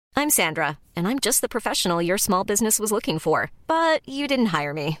I'm Sandra, and I'm just the professional your small business was looking for. But you didn't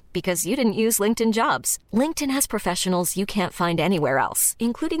hire me because you didn't use LinkedIn Jobs. LinkedIn has professionals you can't find anywhere else,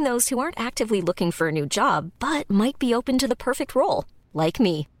 including those who aren't actively looking for a new job, but might be open to the perfect role, like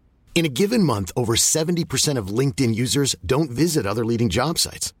me. In a given month, over 70% of LinkedIn users don't visit other leading job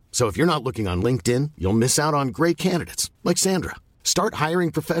sites. So if you're not looking on LinkedIn, you'll miss out on great candidates like Sandra. Start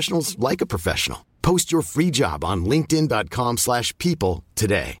hiring professionals like a professional. Post your free job on linkedin.com/people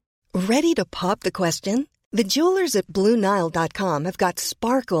today. Ready to pop the question? The jewelers at BlueNile.com have got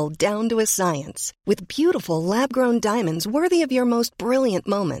sparkle down to a science with beautiful lab-grown diamonds worthy of your most brilliant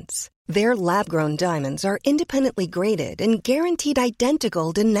moments. Their lab-grown diamonds are independently graded and guaranteed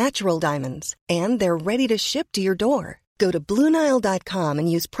identical to natural diamonds, and they're ready to ship to your door. Go to BlueNile.com and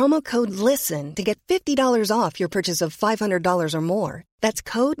use promo code LISTEN to get $50 off your purchase of $500 or more. That's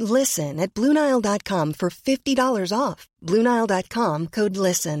code LISTEN at BlueNile.com for $50 off. BlueNile.com, code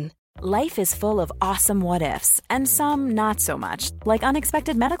LISTEN. Life is full of awesome what-ifs, and some not so much, like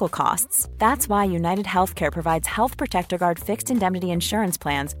unexpected medical costs. That's why United Healthcare provides Health Protector Guard fixed indemnity insurance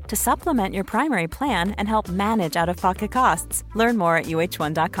plans to supplement your primary plan and help manage out-of-pocket costs. Learn more at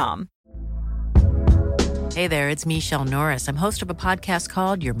UH1.com. Hey there, it's Michelle Norris. I'm host of a podcast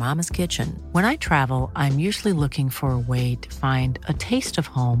called Your Mama's Kitchen. When I travel, I'm usually looking for a way to find a taste of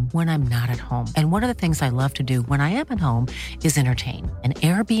home when I'm not at home. And one of the things I love to do when I am at home is entertain. And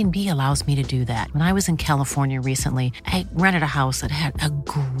Airbnb allows me to do that. When I was in California recently, I rented a house that had a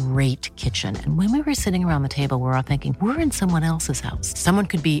great kitchen. And when we were sitting around the table, we were all thinking, we're in someone else's house. Someone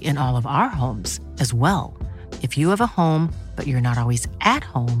could be in all of our homes as well. If you have a home, but you're not always at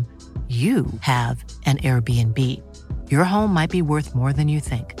home, you have an Airbnb. Your home might be worth more than you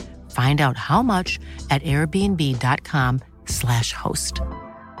think. Find out how much at airbnb.com/host.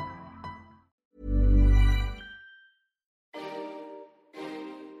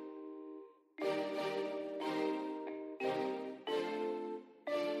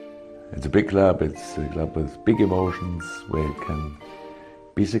 It's a big club. It's a club with big emotions where you can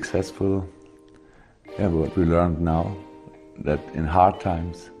be successful. Yeah, what we learned now, that in hard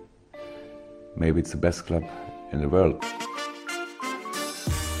times, maybe it's the best club in the world.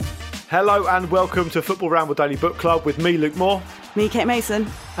 Hello and welcome to Football Ramble Daily Book Club with me, Luke Moore. Me, Kate Mason.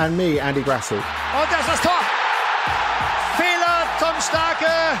 And me, Andy Brassel. Und das ist Tor! Fehler zum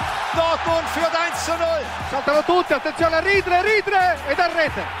Starke! Dortmund führt 1-0. Saltano tutti, attenzione, Riedle ed è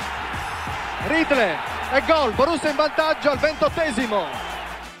rete. Riedle e gol, Borussia in vantaggio al 28esimo.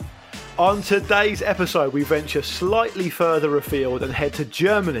 On today's episode, we venture slightly further afield and head to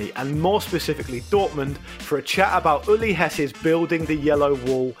Germany, and more specifically Dortmund, for a chat about Uli Hesse's Building the Yellow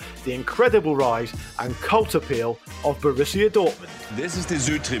Wall, the incredible rise and cult appeal of Borussia Dortmund. This is the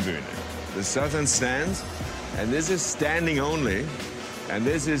Südtribüne, the southern stand, and this is standing only, and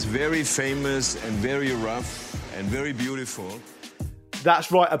this is very famous and very rough and very beautiful.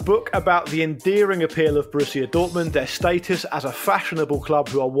 That's right, a book about the endearing appeal of Borussia Dortmund, their status as a fashionable club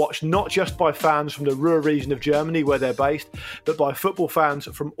who are watched not just by fans from the Ruhr region of Germany where they're based, but by football fans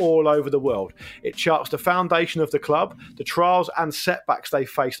from all over the world. It charts the foundation of the club, the trials and setbacks they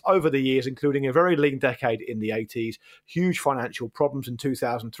faced over the years, including a very lean decade in the 80s, huge financial problems in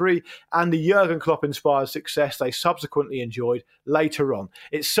 2003, and the Jurgen Klopp-inspired success they subsequently enjoyed later on.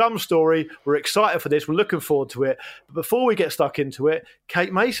 It's some story. We're excited for this. We're looking forward to it. But before we get stuck into it,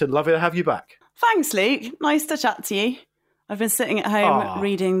 Kate Mason, lovely to have you back. Thanks, Luke. Nice to chat to you. I've been sitting at home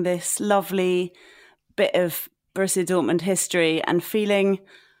reading this lovely bit of Borussia Dortmund history and feeling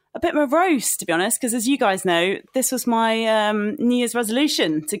a bit morose, to be honest, because as you guys know, this was my New Year's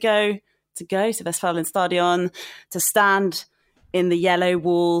resolution to go to Westfalenstadion, to stand in the yellow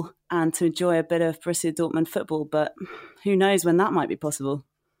wall and to enjoy a bit of Borussia Dortmund football. But who knows when that might be possible.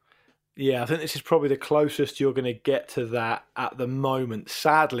 Yeah, I think this is probably the closest you're going to get to that at the moment,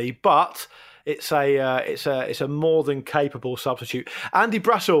 sadly. But it's a more than capable substitute. Andy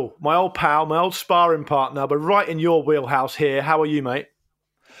Brassel, my old pal, my old sparring partner, but right in your wheelhouse here. How are you, mate?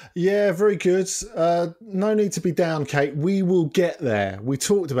 Yeah, very good. No need to be down, Kate. We will get there. We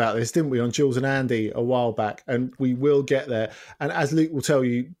talked about this, didn't we, on Jules and Andy a while back, and we will get there. And as Luke will tell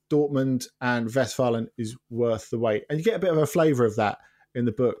you, Dortmund and Westfalen is worth the wait. And you get a bit of a flavour of that in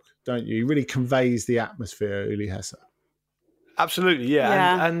the book, don't you? He really conveys the atmosphere, Uli Hesse. Absolutely,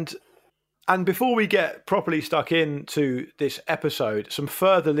 yeah. And before we get properly stuck into this episode, some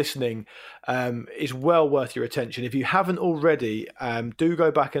further listening is well worth your attention. If you haven't already, do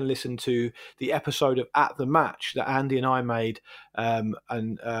go back and listen to the episode of At the Match that Andy and I made. And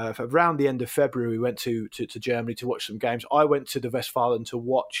around the end of February, we went to Germany to watch some games. I went to the Westfalen to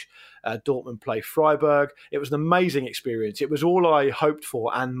watch Dortmund play Freiburg. It was an amazing experience. It was all I hoped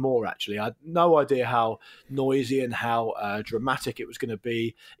for and more, actually. I had no idea how noisy and how dramatic it was going to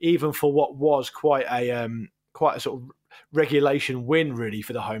be, even for what was quite a sort of regulation win, really,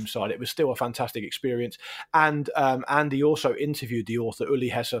 for the home side. It was still a fantastic experience. And Andy also interviewed the author Uli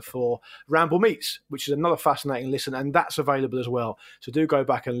Hesse for Ramble Meets, which is another fascinating listen, and that's available as well. So do go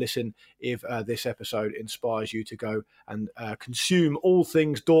back and listen if this episode inspires you to go and consume all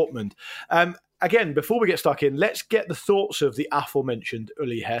things Dortmund. Again, before we get stuck in, let's get the thoughts of the aforementioned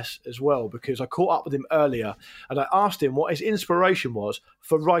Uli Hesse as well, because I caught up with him earlier and I asked him what his inspiration was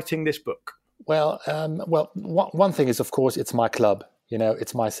for writing this book. Well, one thing is, of course, it's my club. You know,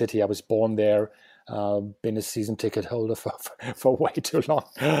 it's my city. I was born there, been a season ticket holder for way too long.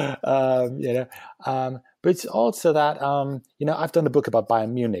 But it's also that, I've done a book about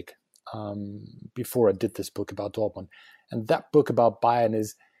Bayern Munich before I did this book about Dortmund. And that book about Bayern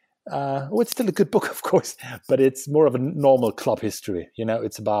is, it's still a good book, of course, but it's more of a normal club history. You know,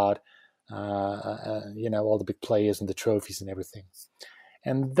 it's about, all the big players and the trophies and everything.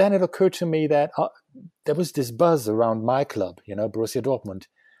 And then it occurred to me that there was this buzz around my club, Borussia Dortmund,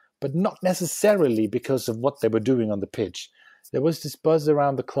 but not necessarily because of what they were doing on the pitch. There was this buzz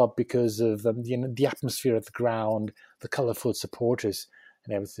around the club because of the atmosphere at the ground, the colourful supporters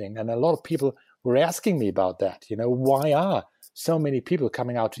and everything. And a lot of people were asking me about that. Why are so many people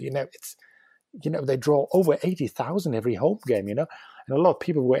coming out? They draw over 80,000 every home game, and a lot of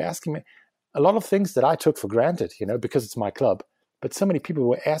people were asking me a lot of things that I took for granted, because it's my club. But so many people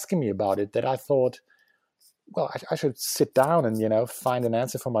were asking me about it that I thought, well, I should sit down and, find an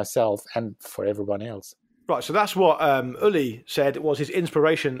answer for myself and for everyone else. Right, so that's what Uli said was his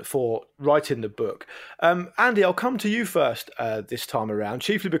inspiration for writing the book. Andy, I'll come to you first this time around,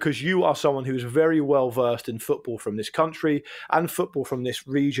 chiefly because you are someone who is very well versed in football from this country and football from this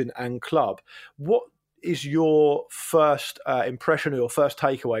region and club. What is your first impression or your first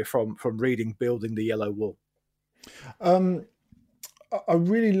takeaway from reading Building the Yellow Wall? I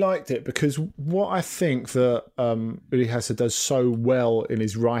really liked it because what I think that Uli Hesse does so well in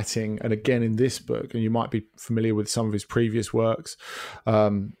his writing, and again in this book, and you might be familiar with some of his previous works,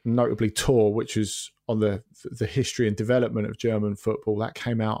 notably Tor, which is on the history and development of German football. That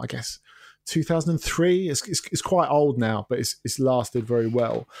came out, I guess, 2003. It's quite old now, but it's lasted very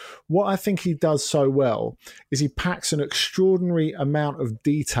well. What I think he does so well is he packs an extraordinary amount of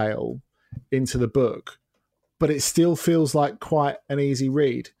detail into the book, but it still feels like quite an easy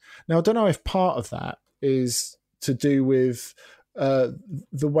read. Now, I don't know if part of that is to do with the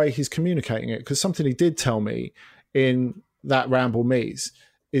way he's communicating it, because something he did tell me in that Ramble Meets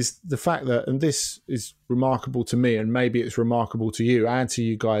is the fact that, and this is remarkable to me, and maybe it's remarkable to you and to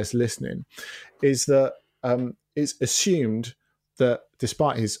you guys listening, is that it's assumed that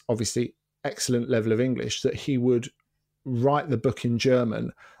despite his obviously excellent level of English, that he would write the book in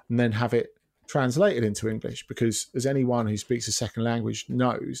German and then have it translated into English, because as anyone who speaks a second language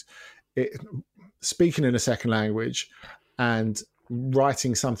knows, speaking in a second language and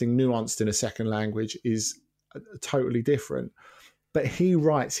writing something nuanced in a second language is totally different. But he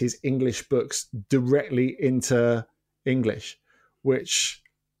writes his English books directly into English, which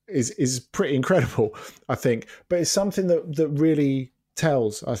is pretty incredible, I think. But it's something that really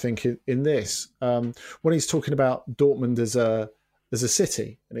tells, I think, in this. When he's talking about Dortmund as a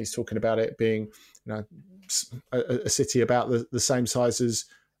city, and he's talking about it being, a city about the same size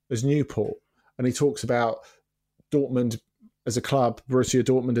as Newport, and he talks about Dortmund as a club, Borussia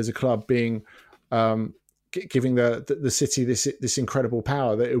Dortmund as a club, being giving the city this incredible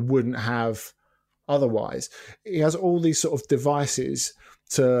power that it wouldn't have otherwise. He has all these sort of devices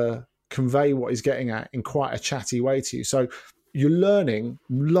to convey what he's getting at in quite a chatty way to you. So you're learning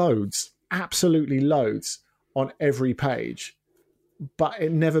loads, absolutely loads, on every page, but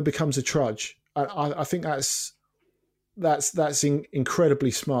it never becomes a trudge. I think that's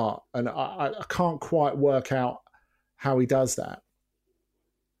incredibly smart, and I can't quite work out how he does that.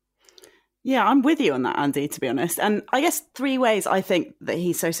 Yeah, I'm with you on that, Andy, to be honest. And I guess 3 ways I think that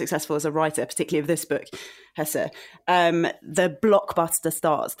he's so successful as a writer, particularly of this book, Hesse. The blockbuster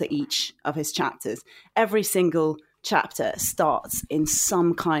starts to each of his chapters. Every single chapter starts in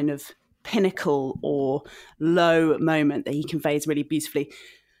some kind of pinnacle or low moment that he conveys really beautifully.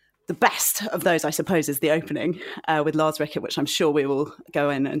 The best of those, I suppose, is the opening with Lars Rickert, which I'm sure we will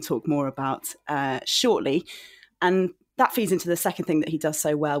go in and talk more about shortly. And that feeds into the second thing that he does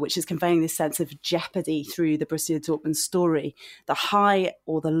so well, which is conveying this sense of jeopardy through the Borussia Dortmund story. The high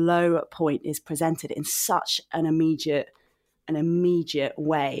or the low point is presented in such an immediate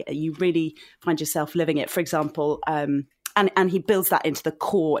way. You really find yourself living it. For example, and he builds that into the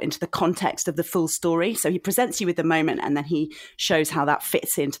core, into the context of the full story. So he presents you with the moment, and then he shows how that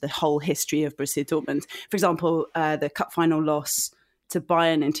fits into the whole history of Borussia Dortmund. For example, the cup final loss to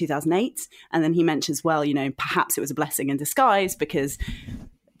Bayern in 2008. And then he mentions, well, perhaps it was a blessing in disguise because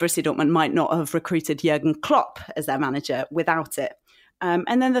Borussia Dortmund might not have recruited Jurgen Klopp as their manager without it.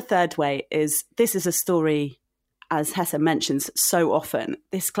 And then the third way is, this is a story, as Hesse mentions so often,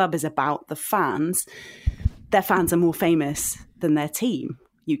 this club is about the fans. Their fans are more famous than their team,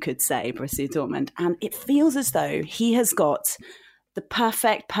 you could say, Borussia Dortmund. And it feels as though he has got the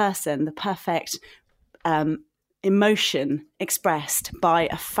perfect person, the perfect emotion expressed by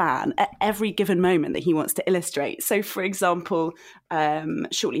a fan at every given moment that he wants to illustrate. So, for example,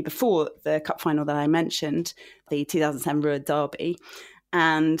 shortly before the cup final that I mentioned, the 2007 Ruhr derby,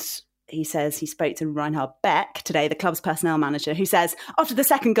 and he says he spoke to Reinhard Beck today, the club's personnel manager, who says, after the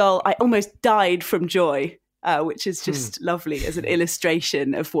second goal, I almost died from joy, which is just lovely as an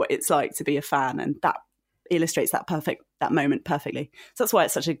illustration of what it's like to be a fan. And that illustrates that moment perfectly. So that's why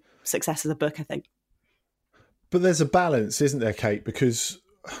it's such a success as a book, I think. But there's a balance, isn't there, Kate? Because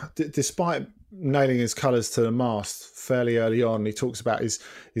despite nailing his colours to the mast fairly early on, he talks about his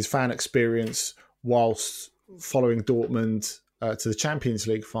fan experience whilst following Dortmund to the Champions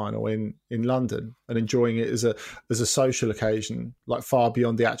League final in London and enjoying it as a social occasion, like far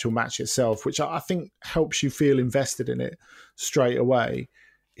beyond the actual match itself, which I think helps you feel invested in it straight away.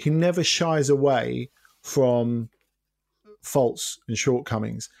 He never shies away from faults and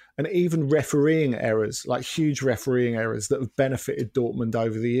shortcomings, and even refereeing errors, like huge refereeing errors that have benefited Dortmund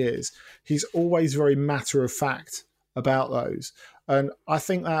over the years. He's always very matter of fact about those, and I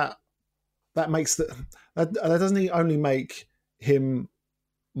think that makes that doesn't only make him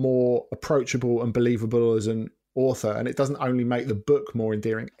more approachable and believable as an author, and it doesn't only make the book more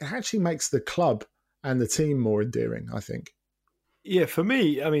endearing, it actually makes the club and the team more endearing, I think. Yeah, for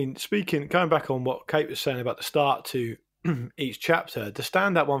me, I mean, going back on what Kate was saying about the start to each chapter, the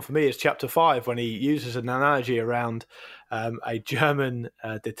standout one for me is chapter 5, when he uses an analogy around a German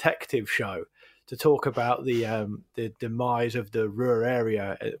detective show to talk about the demise of the Ruhr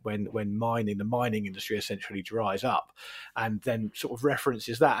area when the mining industry essentially dries up, and then sort of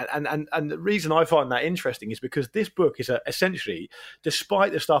references that. And the reason I find that interesting is because this book is essentially,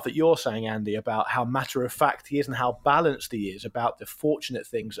 despite the stuff that you're saying, Andy, about how matter of fact he is and how balanced he is about the fortunate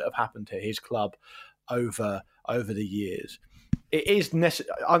things that have happened to his club over the years, it is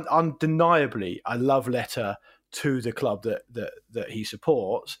undeniably a love letter to the club that he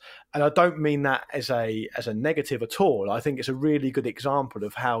supports. And I don't mean that as a negative at all. I think it's a really good example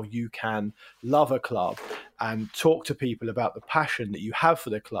of how you can love a club and talk to people about the passion that you have for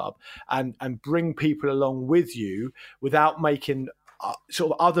the club and bring people along with you without making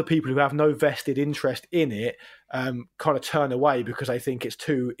sort of other people who have no vested interest in it kind of turn away because they think it's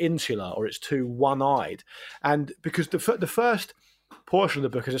too insular or it's too one-eyed. And because the first portion of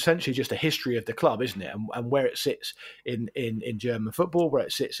the book is essentially just a history of the club, isn't it? And where it sits in German football, where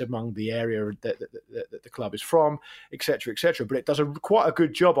it sits among the area that the club is from, etc., etc. But it does quite a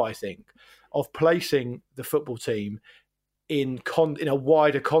good job, I think, of placing the football team in a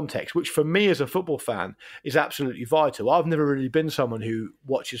wider context, which for me as a football fan is absolutely vital. I've never really been someone who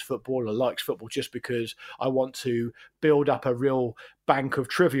watches football or likes football just because I want to build up a real bank of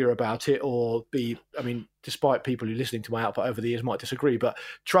trivia about it despite people who are listening to my output over the years might disagree, but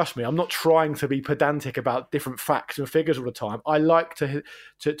trust me, I'm not trying to be pedantic about different facts and figures all the time. I like to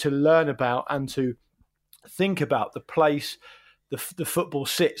learn about and to think about the place the football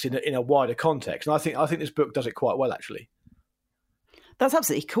sits in a wider context. And I think this book does it quite well, actually. That's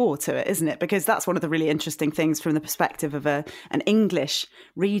absolutely core to it, isn't it? Because that's one of the really interesting things from the perspective of an English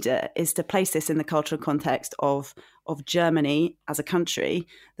reader, is to place this in the cultural context of Germany as a country,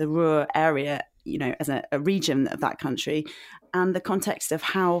 the Ruhr area, as a region of that country, and the context of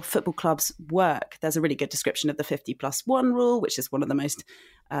how football clubs work. There's a really good description of the 50+1 rule, which is one of the most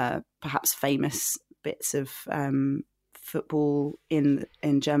perhaps famous bits of football in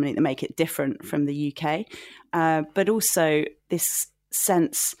Germany that make it different from the UK. But also this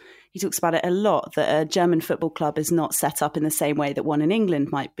sense, he talks about it a lot, that a German football club is not set up in the same way that one in England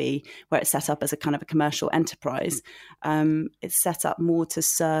might be, where it's set up as a kind of a commercial enterprise. It's set up more to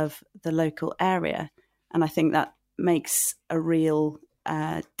serve the local area. And I think that makes a real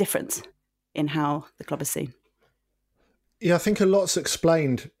difference in how the club is seen. Yeah, I think a lot's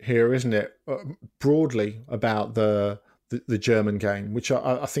explained here, isn't it? Broadly about the German game, which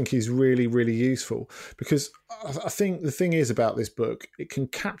I think is really, really useful, because I think the thing is about this book, it can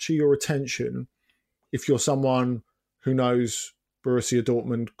capture your attention if you're someone who knows Borussia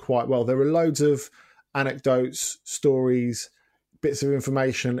Dortmund quite well. There are loads of anecdotes, stories, bits of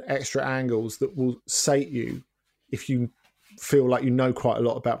information, extra angles that will sate you if you feel like you know quite a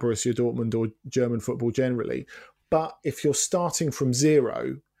lot about Borussia Dortmund or German football generally. But if you're starting from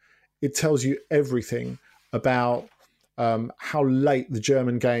zero, it tells you everything about how late the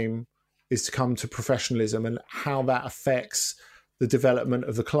German game is to come to professionalism and how that affects the development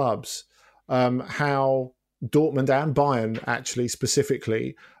of the clubs. How Dortmund and Bayern, actually,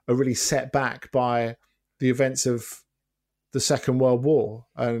 specifically, are really set back by the events of the Second World War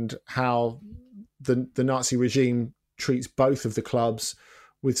and how the Nazi regime treats both of the clubs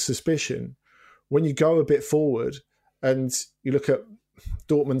with suspicion. When you go a bit forward and you look at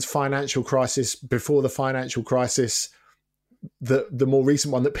Dortmund's financial crisis before the financial crisis, the more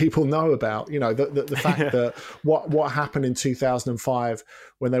recent one that people know about, the fact that what happened in 2005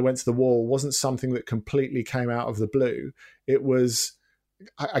 when they went to the wall wasn't something that completely came out of the blue. It was,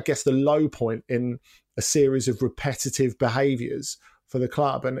 I guess, the low point in a series of repetitive behaviours for the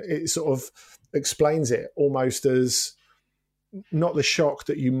club. And it sort of explains it almost as not the shock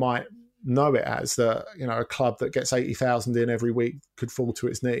that you might know it as, that a club that gets 80,000 in every week could fall to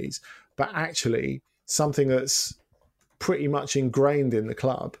its knees, but actually something that's pretty much ingrained in the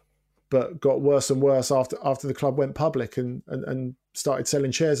club, but got worse and worse after the club went public and started selling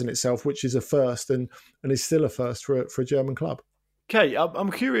shares in itself, which is a first and is still a first for a German club. Okay,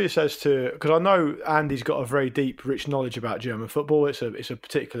 I'm curious as to, because I know Andy's got a very deep, rich knowledge about German football. It's a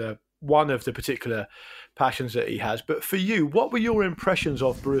particular one of the particular passions that he has. But for you, what were your impressions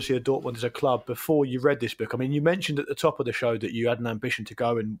of Borussia Dortmund as a club before you read this book? I mean, you mentioned at the top of the show that you had an ambition to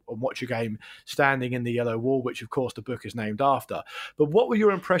go and watch a game standing in the yellow wall, which of course the book is named after. But what were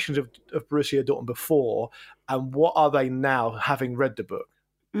your impressions of Borussia Dortmund before, and what are they now, having read the book?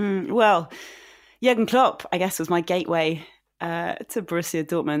 Well, Jurgen Klopp, I guess, was my gateway to Borussia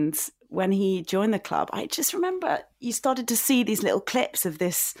Dortmund. When he joined the club, I just remember you started to see these little clips of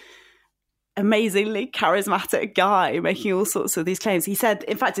this amazingly charismatic guy making all sorts of these claims. He said,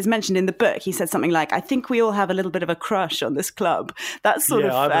 in fact, it's mentioned in the book, he said something like, I think we all have a little bit of a crush on this club. That's sort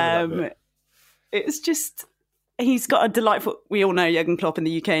of, it's just, he's got a delightful, we all know Jurgen Klopp in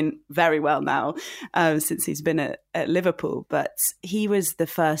the UK very well now, since he's been at Liverpool, but he was the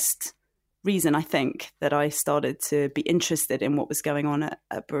first reason, I think, that I started to be interested in what was going on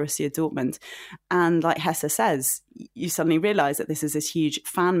at Borussia Dortmund. And like Hesse says, you suddenly realise that this is this huge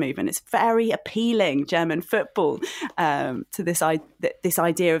fan movement. It's very appealing, German football, to this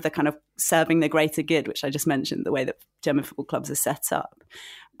idea of the kind of serving the greater good, which I just mentioned, the way that German football clubs are set up.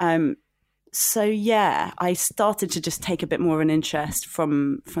 So yeah, I started to just take a bit more of an interest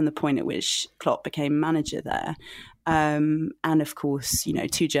from the point at which Klopp became manager there. And of course,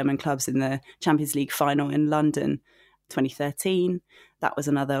 2 German clubs in the Champions League final in London, 2013. That was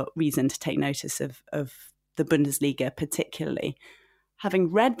another reason to take notice of the Bundesliga particularly.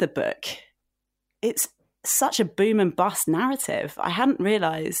 Having read the book, it's such a boom and bust narrative. I hadn't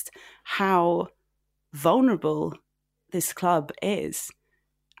realised how vulnerable this club is.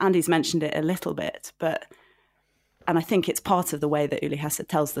 Andy's mentioned it a little bit, and I think it's part of the way that Uli Hesse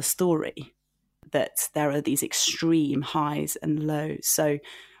tells the story, that there are these extreme highs and lows. So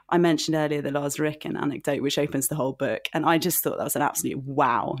I mentioned earlier the Lars Ricken anecdote, which opens the whole book. And I just thought that was an absolute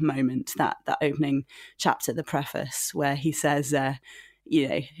wow moment, that opening chapter, the preface, where he says,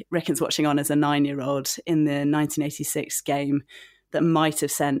 Ricken's watching on as a 9-year-old in the 1986 game that might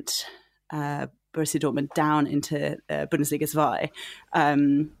have sent Borussia Dortmund down into Bundesliga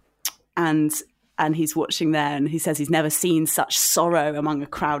 2. And he's watching there, and he says he's never seen such sorrow among a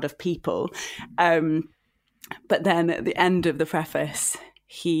crowd of people. But then at the end of the preface,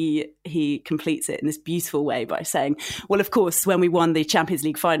 he completes it in this beautiful way by saying, well, of course, when we won the Champions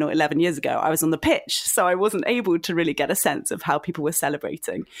League final 11 years ago, I was on the pitch, so I wasn't able to really get a sense of how people were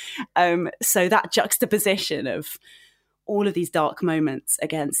celebrating. So that juxtaposition of all of these dark moments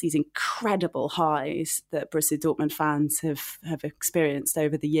against these incredible highs that Borussia Dortmund fans have experienced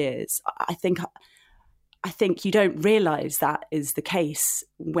over the years, I think you don't realise that is the case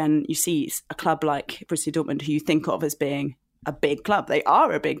when you see a club like Borussia Dortmund, who you think of as being a big club. They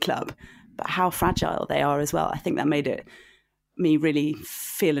are a big club, but how fragile they are as well. I think that made me really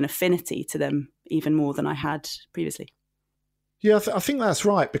feel an affinity to them even more than I had previously. Yeah, I think that's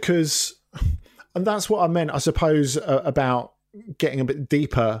right, because, and that's what I meant, I suppose, about getting a bit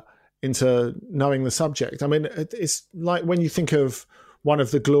deeper into knowing the subject. I mean, it's like when you think of one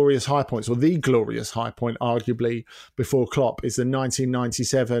of the glorious high points, or the glorious high point, arguably, before Klopp, is the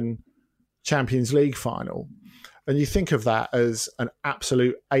 1997 Champions League final. And you think of that as an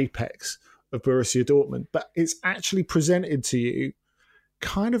absolute apex of Borussia Dortmund, but it's actually presented to you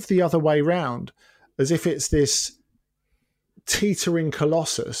kind of the other way round, as if it's this teetering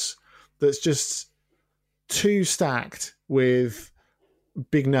colossus that's just too stacked with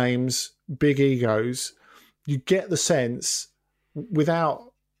big names, big egos. You get the sense,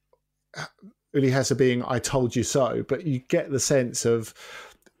 without Uli Hesse being "I told you so," but you get the sense of,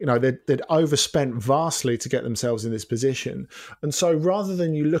 they'd overspent vastly to get themselves in this position. And so rather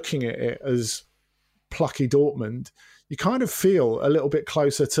than you looking at it as plucky Dortmund, you kind of feel a little bit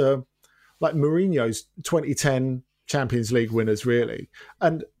closer to like Mourinho's 2010 Champions League winners, really.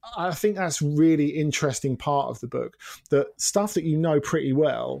 And I think that's really interesting part of the book, that stuff that you know pretty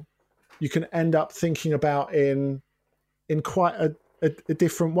well, you can end up thinking about in quite a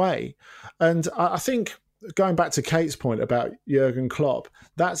different way. And I think, going back to Kate's point about Jurgen Klopp,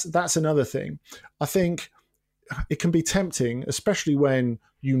 that's another thing. I think it can be tempting, especially when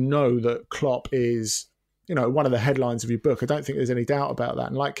you know that Klopp is, one of the headlines of your book. I don't think there's any doubt about that.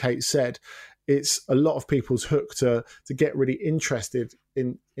 And like Kate said, it's a lot of people's hook to get really interested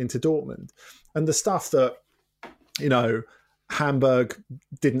into Dortmund. And the stuff that, Hamburg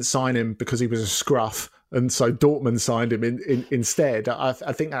didn't sign him because he was a scruff, and so Dortmund signed him instead. I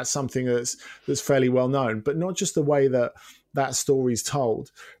think that's something that's fairly well known, but not just the way that story's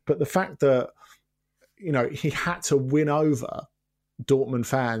told, but the fact that, he had to win over Dortmund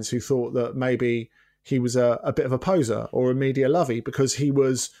fans who thought that maybe he was a bit of a poser or a media lovey, because he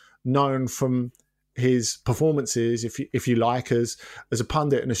was known from his performances, if you like, as a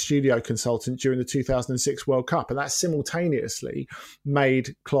pundit and a studio consultant during the 2006 World Cup. And that simultaneously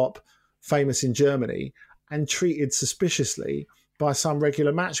made Klopp famous in Germany and treated suspiciously by some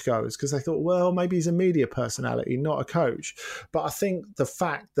regular matchgoers, because they thought, well, maybe he's a media personality, not a coach. But I think the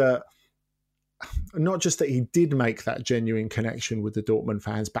fact that not just that he did make that genuine connection with the Dortmund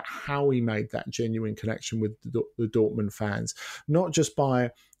fans, but how he made that genuine connection with the Dortmund fans, not just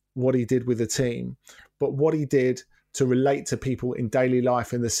by what he did with the team, but what he did to relate to people in daily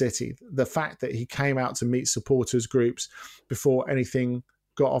life in the city. The fact that he came out to meet supporters groups before anything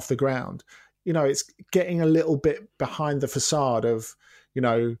got off the ground. It's getting a little bit behind the facade of,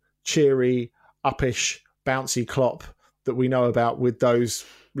 cheery, uppish, bouncy Klopp that we know about, with those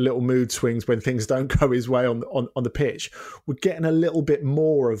little mood swings when things don't go his way on the pitch. We're getting a little bit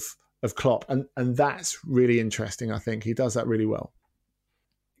more of Klopp, and that's really interesting. I think he does that really well.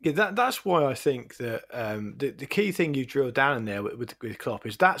 Yeah, that's why I think that the key thing you drill down in there with Klopp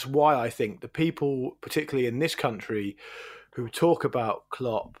is that's why I think the people, particularly in this country, who talk about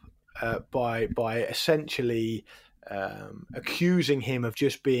Klopp by essentially accusing him of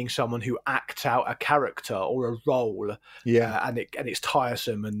just being someone who acts out a character or a role, and it's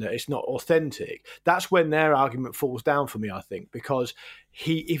tiresome and it's not authentic. That's when their argument falls down for me, I think, because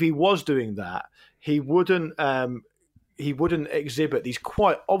if he was doing that, he wouldn't exhibit these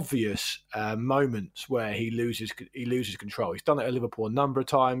quite obvious moments where he loses control. He's done it at Liverpool a number of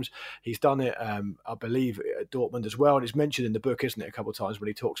times. He's done it, I believe, at Dortmund as well. And it's mentioned in the book, isn't it, a couple of times when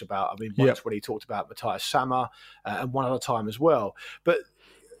he talks about, once when he talked about Matthias Sammer, and one other time as well. But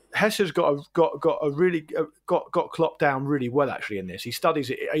Hesse's got Klopp down really well, actually, in this. He studies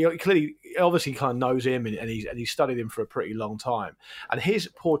it. He clearly, obviously, kind of knows him, and he's studied him for a pretty long time. And his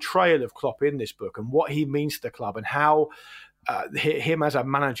portrayal of Klopp in this book, and what he means to the club, and how him as a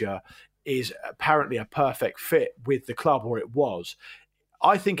manager is apparently a perfect fit with the club, or it was,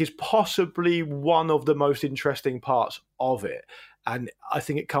 I think is possibly one of the most interesting parts of it. And I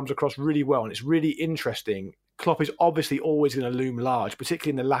think it comes across really well, and it's really interesting. Klopp is obviously always going to loom large,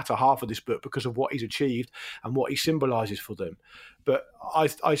 particularly in the latter half of this book, because of what he's achieved and what he symbolises for them. But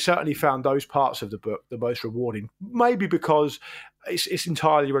I certainly found those parts of the book the most rewarding, maybe because it's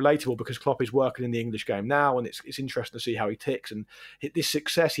entirely relatable, because Klopp is working in the English game now, and it's interesting to see how he ticks. And this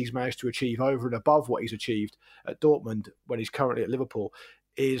success he's managed to achieve over and above what he's achieved at Dortmund when he's currently at Liverpool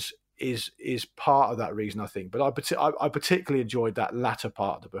is part of that reason, I think. But I particularly enjoyed that latter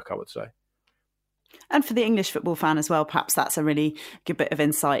part of the book, I would say. And for the English football fan as well, perhaps that's a really good bit of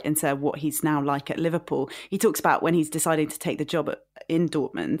insight into what he's now like at Liverpool. He talks about when he's deciding to take the job in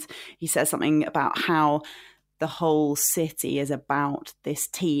Dortmund, he says something about how the whole city is about this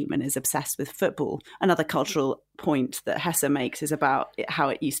team and is obsessed with football. Another cultural point that Hesse makes is about how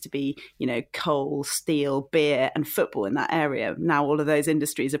it used to be, coal, steel, beer and football in that area. Now all of those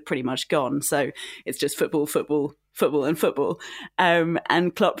industries are pretty much gone. So it's just football, and football.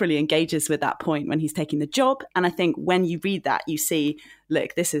 And Klopp really engages with that point when he's taking the job. And I think when you read that, you see,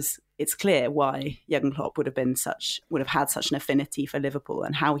 look, it's clear why Jurgen Klopp would have had such an affinity for Liverpool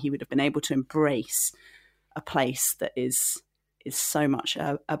and how he would have been able to embrace a place that is so much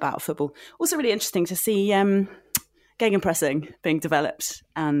about football. Also really interesting to see gegenpressing being developed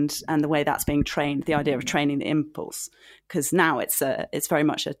and the way that's being trained, the idea of training the impulse, because now it's very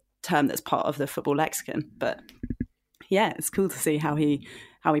much a term that's part of the football lexicon. But yeah, it's cool to see how he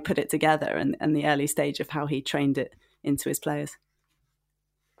put it together and the early stage of how he trained it into his players.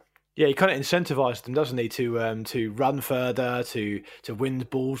 Yeah, he kind of incentivises them, doesn't he, to run further, to win the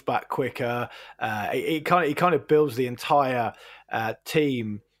balls back quicker. He kind of builds the entire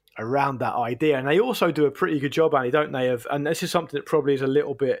team around that idea, and they also do a pretty good job, Annie, don't they? And this is something that probably is a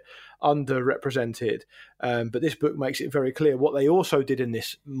little bit underrepresented, but this book makes it very clear. What they also did in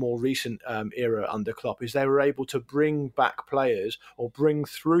this more recent era under Klopp is they were able to bring back players or bring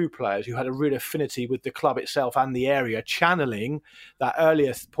through players who had a real affinity with the club itself and the area, channeling that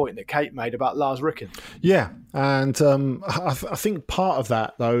earlier point that Kate made about Lars Ricken. Yeah, and I think part of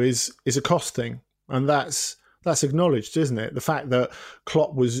that though is a cost thing, and that's acknowledged, isn't it? The fact that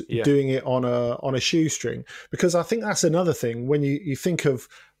Klopp was doing it on a shoestring, because I think that's another thing when you think of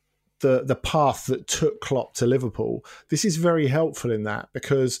the path that took Klopp to Liverpool. This is very helpful in that,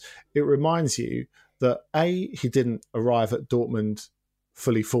 because it reminds you that A, he didn't arrive at Dortmund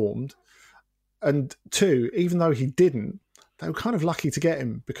fully formed, and 2, even though he didn't, they were kind of lucky to get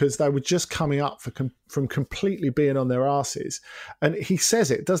him because they were just coming up from completely being on their arses. And he says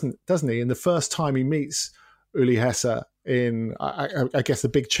it, doesn't he? In the first time he meets Uli Hesse in, I guess the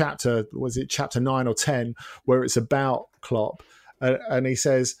big chapter, was it chapter 9 or 10, where it's about Klopp, and he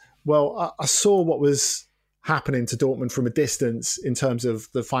says, well, I saw what was happening to Dortmund from a distance in terms of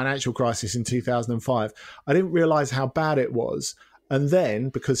the financial crisis in 2005. I didn't realise how bad it was. And then,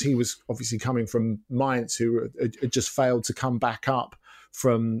 because he was obviously coming from Mainz, who had just failed to come back up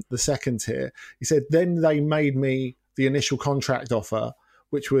from the second tier, he said, then they made me the initial contract offer,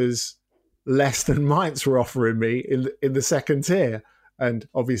 which was less than Mainz were offering me in the second tier. And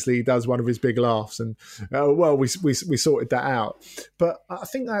obviously he does one of his big laughs, and we sorted that out. But I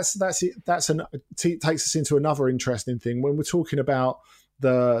think that's it. Takes us into another interesting thing when we're talking about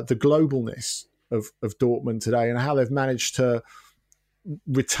the globalness of Dortmund today and how they've managed to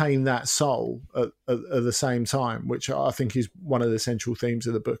retain that soul at the same time, which I think is one of the central themes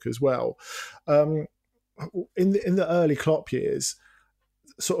of the book as well. In the early Klopp years,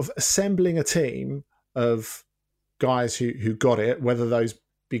 sort of assembling a team of guys who got it, whether those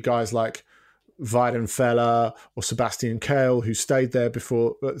be guys like Weidenfeller or Sebastian Kehl, who stayed there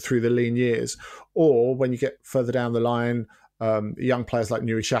through the lean years, or when you get further down the line, young players like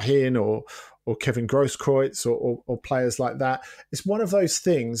Nuri Sahin or Kevin Grosskreutz or players like that. It's one of those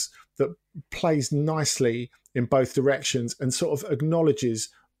things that plays nicely in both directions and sort of acknowledges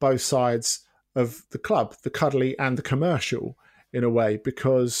both sides of the club, the cuddly and the commercial, in a way,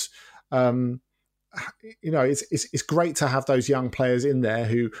 because it's great to have those young players in there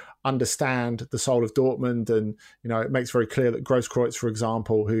who understand the soul of Dortmund, and it makes very clear that Grosskreutz, for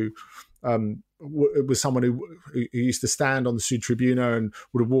example, who was someone who used to stand on the Südtribüne and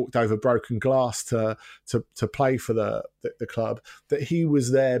would have walked over broken glass to play for the club, that he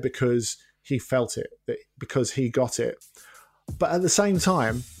was there because he felt it, because he got it. But at the same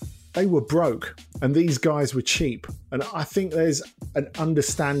time, they were broke and these guys were cheap. And I think there's an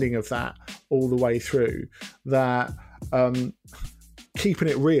understanding of that all the way through, that keeping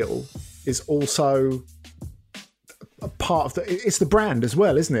it real is also a part of it's the brand as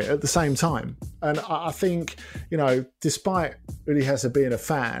well, isn't it, at the same time? And I think, despite Uli Hesse being a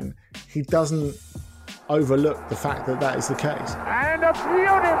fan, he doesn't overlook the fact that is the case. And a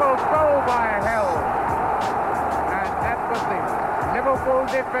beautiful goal by Hell. And that was the Liverpool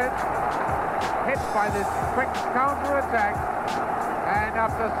defense hit by this quick counter-attack, and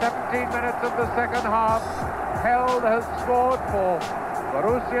after 17 minutes of the second half, Held has scored for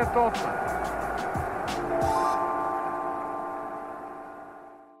Borussia Dortmund.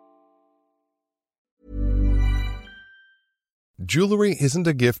 Jewelry isn't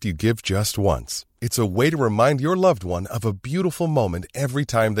a gift you give just once. It's a way to remind your loved one of a beautiful moment every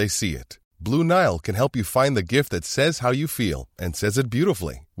time they see it. Blue Nile can help you find the gift that says how you feel and says it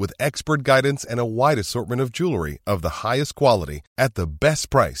beautifully, with expert guidance and a wide assortment of jewelry of the highest quality at the best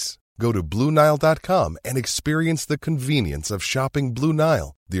price. Go to BlueNile.com and experience the convenience of shopping Blue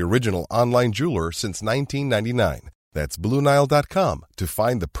Nile, the original online jeweler since 1999. That's BlueNile.com to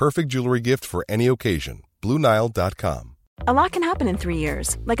find the perfect jewelry gift for any occasion. BlueNile.com. A lot can happen in 3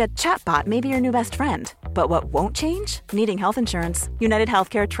 years, like a chatbot may be your new best friend. But what won't change? Needing health insurance. United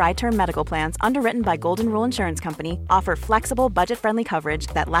Healthcare Tri-Term Medical Plans, underwritten by Golden Rule Insurance Company, offer flexible, budget-friendly coverage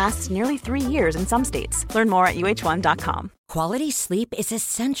that lasts nearly 3 years in some states. Learn more at uh1.com. Quality sleep is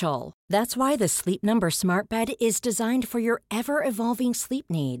essential. That's why the Sleep Number Smart Bed is designed for your ever-evolving sleep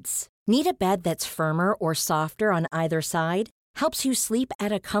needs. Need a bed that's firmer or softer on either side? Helps you sleep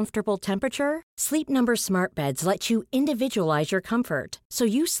at a comfortable temperature? Sleep Number Smart Beds let you individualize your comfort, so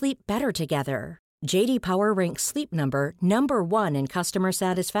you sleep better together. J.D. Power ranks Sleep Number number 1 in customer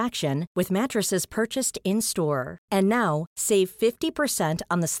satisfaction with mattresses purchased in-store. And now, save 50%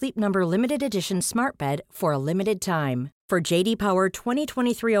 on the Sleep Number Limited Edition Smart Bed for a limited time. For J.D. Power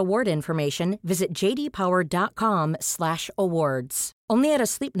 2023 award information, visit jdpower.com/awards. Only at a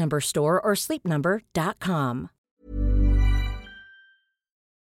Sleep Number store or sleepnumber.com.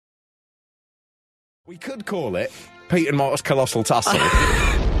 We could call it Pete and Mark's Colossal Tussle.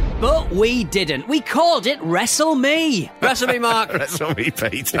 But we didn't. We called it Wrestle Me. Wrestle Me, Mark. Wrestle Me,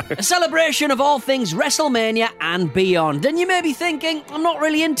 Pete. A celebration of all things WrestleMania and beyond. And you may be thinking, I'm not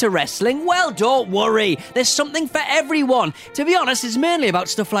really into wrestling. Well, don't worry. There's something for everyone. To be honest, it's mainly about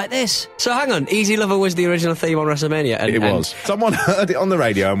stuff like this. So hang on, Easy Lover was the original theme on WrestleMania? It was. Someone heard it on the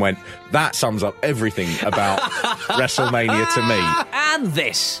radio and went, that sums up everything about WrestleMania to me. And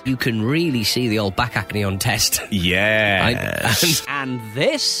this. You can really see the old back acne on test. Yeah. And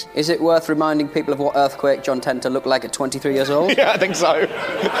this. Is it worth reminding people of what Earthquake John Tenter looked like at 23 years old? Yeah, I think so.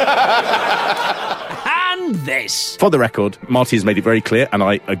 And this. For the record, Marty has made it very clear, and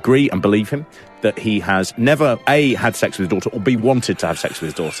I agree and believe him, that he has never, A, had sex with his daughter, or B, wanted to have sex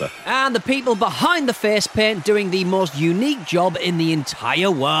with his daughter. And the people behind the face paint doing the most unique job in the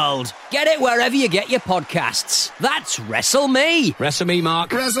entire world. Get it wherever you get your podcasts. That's Wrestle Me. Wrestle Me,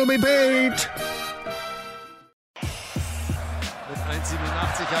 Mark. Wrestle Me, Pete.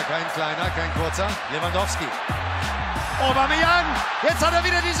 1,87, kein kleiner, kein kurzer. Lewandowski. Aubameyang. Jetzt hat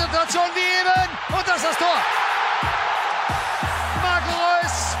wieder die Situation wie eben. Und das ist das Tor. Marco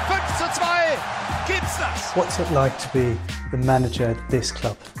Reus, 5:2. Gibt's das? What's it like to be the manager at this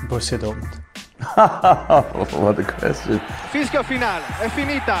club, Borussia Dortmund? What a question. Fischio finale, è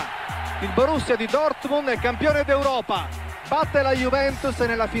finita. Il Borussia di Dortmund è campione d'Europa. Batte la Juventus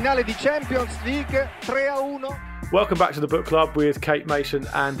nella finale di Champions League 3-1. Welcome back to the Book Club with Kate Mason,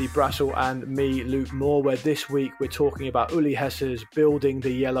 Andy Brassel and me, Luke Moore, where this week we're talking about Uli Hesse's Building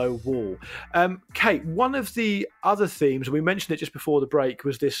the Yellow Wall. Kate, one of the other themes, we mentioned it just before the break,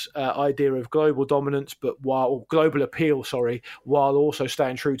 was this idea of global dominance, global appeal, while also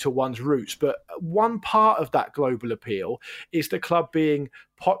staying true to one's roots. But one part of that global appeal is the club being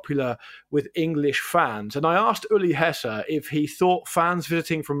popular with English fans. And I asked Uli Hesse if he thought fans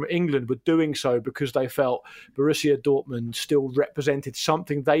visiting from England were doing so because they felt Borussia Dortmund still represented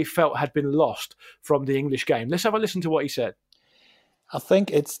something they felt had been lost from the English game. Let's have a listen to what he said. I think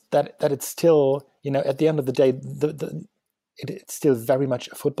it's that it's still, at the end of the day, it's still very much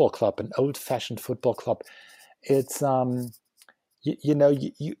a football club, an old-fashioned football club. It's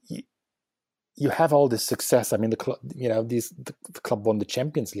you have all this success. I mean, the club, the club won the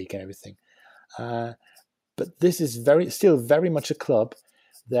Champions League and everything. But this is still very much a club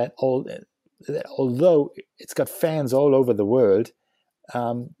that although it's got fans all over the world,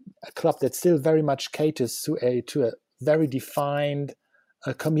 a club that still very much caters to a very defined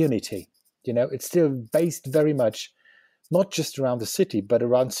community. It's still based very much not just around the city, but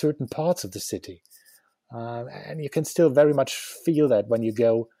around certain parts of the city, and you can still very much feel that when you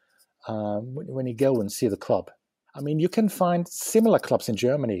go. When you go and see the club. I mean, you can find similar clubs in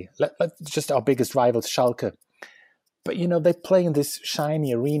Germany, just our biggest rivals, Schalke. But, they play in this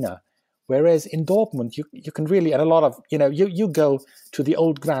shiny arena. Whereas in Dortmund, you can really, and a lot of, you go to the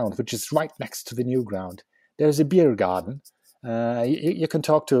old ground, which is right next to the new ground. There's a beer garden. You can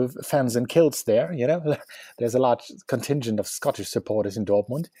talk to fans in kilts there, There's a large contingent of Scottish supporters in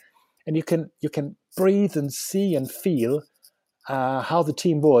Dortmund. And you can breathe and see and feel how the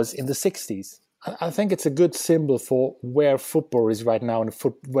team was in the 60s. I think it's a good symbol for where football is right now and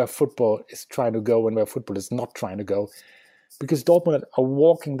where football is trying to go and where football is not trying to go. Because Dortmund are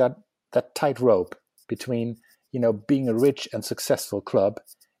walking that tightrope between, being a rich and successful club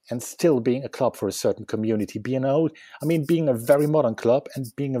and still being a club for a certain community. Being a very modern club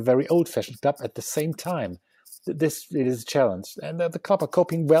and being a very old-fashioned club at the same time. It is a challenge. And the club are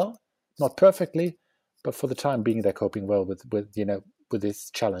coping well, not perfectly, but for the time being, they're coping well with this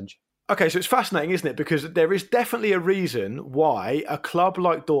challenge. Okay, so it's fascinating, isn't it? Because there is definitely a reason why a club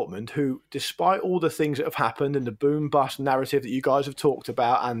like Dortmund, who, despite all the things that have happened and the boom-bust narrative that you guys have talked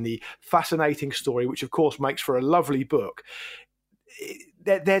about and the fascinating story, which of course makes for a lovely book,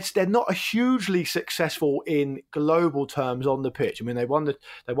 they're not hugely successful in global terms on the pitch. I mean, they won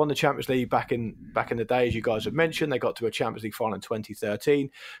the Champions League back in the day, as you guys have mentioned. They got to a Champions League final in 2013,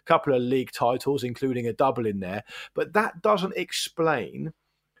 a couple of league titles, including a double in there. But that doesn't explain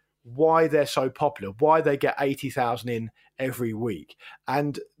why they're so popular, why they get 80,000 in every week.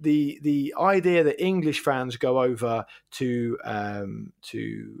 And the idea that English fans go over to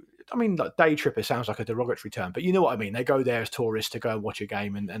I mean, like day tripper sounds like a derogatory term, but you know what I mean. They go there as tourists to go and watch a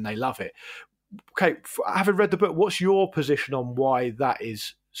game and they love it. Okay, having read the book, what's your position on why that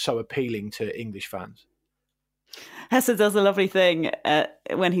is so appealing to English fans? Hesse does a lovely thing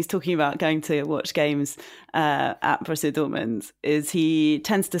when he's talking about going to watch games at Borussia Dortmund, is he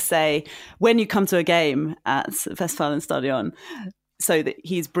tends to say, when you come to a game at Westfalenstadion, so that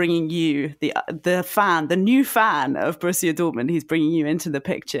he's bringing you, the new fan of Borussia Dortmund, he's bringing you into the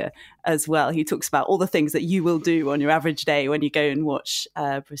picture as well. He talks about all the things that you will do on your average day when you go and watch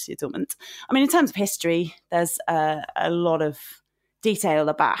Borussia Dortmund. I mean, in terms of history, there's a lot of detail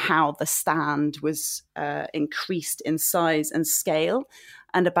about how the stand was increased in size and scale,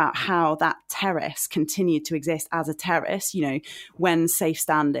 and about how that terrace continued to exist as a terrace. You know, when safe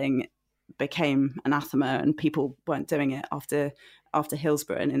standing became anathema and people weren't doing it after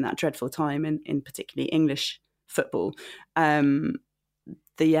Hillsborough and in that dreadful time in particularly English football, the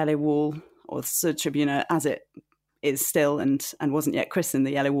Yellow Wall, or the Tribuna as it is still and wasn't yet christened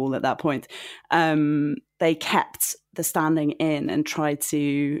the Yellow Wall at that point, they kept the standing in and tried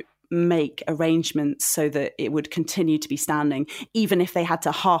to make arrangements so that it would continue to be standing, even if they had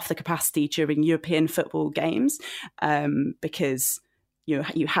to half the capacity during European football games, because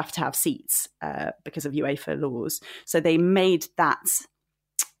you have to have seats because of UEFA laws. So they made that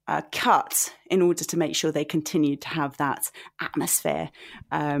cut in order to make sure they continued to have that atmosphere.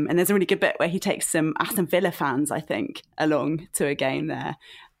 And there's a really good bit where he takes some Aston Villa fans, I think, along to a game there.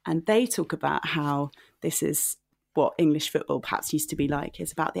 And they talk about how this is what English football perhaps used to be like.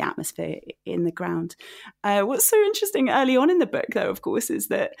 It's about the atmosphere in the ground. What's so interesting early on in the book, though, of course, is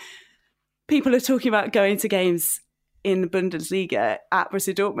that people are talking about going to games in the Bundesliga at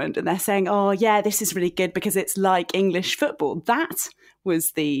Borussia Dortmund, and they're saying, oh, yeah, this is really good because it's like English football. That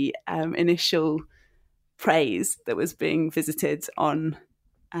was the initial praise that was being visited on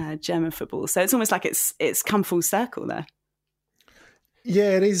German football. So it's almost like it's come full circle there.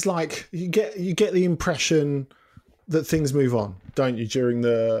 Yeah, it is like you get the impression that things move on, don't you, during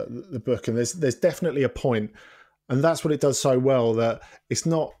the book? And there's definitely a point, and that's what it does so well, that it's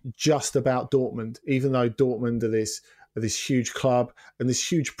not just about Dortmund, even though Dortmund are this huge club and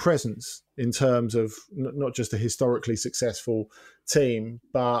this huge presence in terms of not just a historically successful team,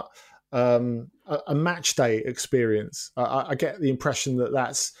 but a match day experience. I get the impression that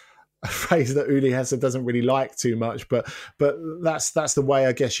that's a phrase that Uli Hesse doesn't really like too much, but that's the way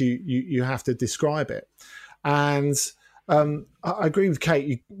I guess you have to describe it. And I agree with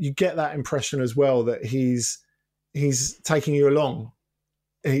Kate. You get that impression as well that he's taking you along.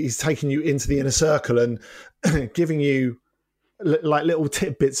 He's taking you into the inner circle and giving you like little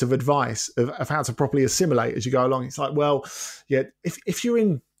tidbits of advice of how to properly assimilate as you go along. It's like, well, yeah, if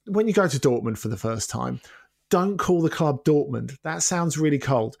you're when you go to Dortmund for the first time, don't call the club Dortmund. That sounds really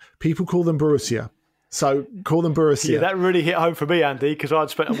cold. People call them Borussia. So call them Borussia. Yeah, that really hit home for me, Andy, because I'd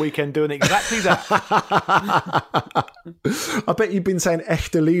spent a weekend doing exactly that. I bet you've been saying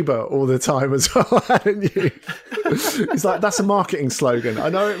Echte Liebe all the time as well, haven't you? It's like, that's a marketing slogan. I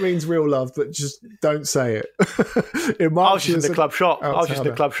know it means real love, but just don't say it. I was just in the club shop. I was just in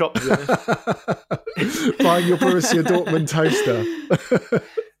the club shop, to be honest. Buying your Borussia Dortmund toaster.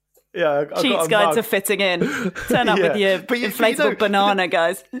 Yeah, Cheats guide to fitting in. Turn up with your inflatable banana,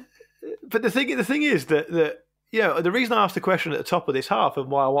 guys. But the thing is that you know, the reason I asked the question at the top of this half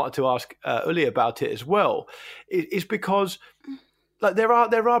and why I wanted to ask Uli about it as well is because like there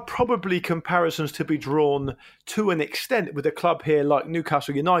are probably comparisons to be drawn to an extent with a club here like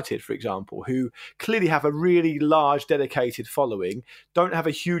Newcastle United, for example, who clearly have a really large dedicated following, don't have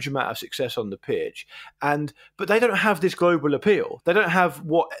a huge amount of success on the pitch, but they don't have this global appeal. They don't have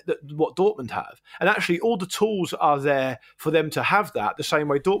what Dortmund have, and actually all the tools are there for them to have that the same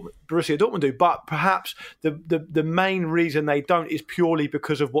way Borussia Dortmund do. But perhaps the main reason they don't is purely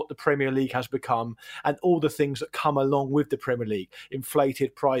because of what the Premier League has become and all the things that come along with the Premier League.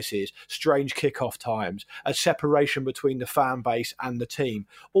 Inflated prices, strange kickoff times, a separation between the fan base and the team.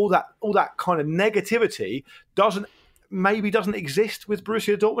 All that kind of negativity doesn't maybe doesn't exist with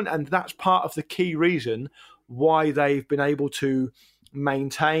Borussia Dortmund, and that's part of the key reason why they've been able to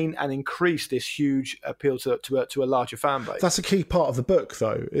maintain and increase this huge appeal to a larger fan base. That's a key part of the book,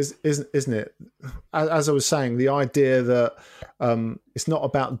 though, isn't it? As I was saying, the idea that it's not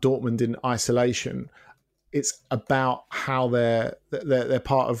about Dortmund in isolation; it's about how they're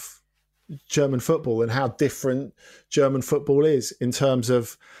part of German football and how different German football is in terms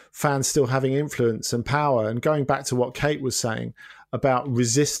of fans still having influence and power. And going back to what Kate was saying about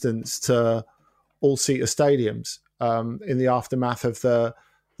resistance to all-seater stadiums. In the aftermath of the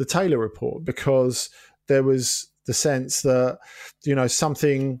Taylor report, because there was the sense that, you know,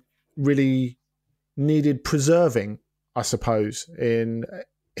 something really needed preserving, I suppose, in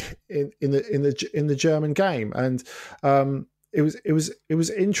the German game, and it was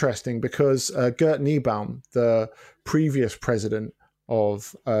interesting because Gerd Niebaum, the previous president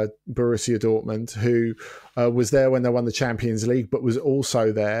of Borussia Dortmund, who was there when they won the Champions League, but was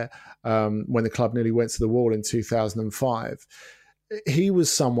also there when the club nearly went to the wall in 2005. He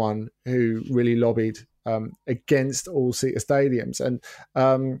was someone who really lobbied against all-seater stadiums.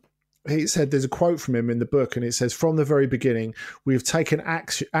 And he said, there's a quote from him in the book, and it says, "From the very beginning, we have taken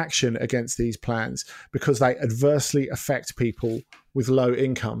action against these plans because they adversely affect people with low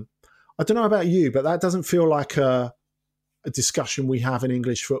income." I don't know about you, but that doesn't feel like a discussion we have in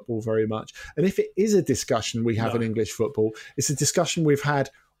English football very much. And if it is a discussion we have in English football, it's a discussion we've had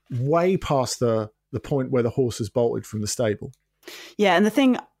way past the point where the horse has bolted from the stable. Yeah, and the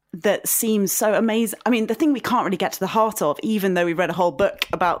thing that seems so amazing, I mean, the thing we can't really get to the heart of, even though we read a whole book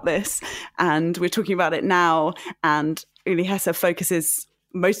about this and we're talking about it now, and Uli Hesse focuses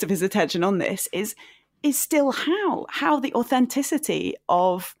most of his attention on this, is still how the authenticity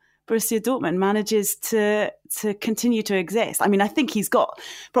of Borussia Dortmund manages to continue to exist. I mean, I think he's got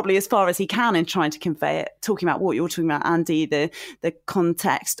probably as far as he can in trying to convey it, talking about what you're talking about, Andy, the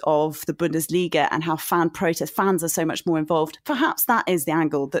context of the Bundesliga and how fans are so much more involved. Perhaps that is the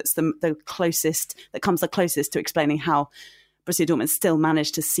angle that's the closest, that comes the closest to explaining how Borussia Dortmund still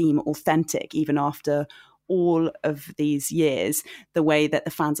managed to seem authentic even after all of these years, the way that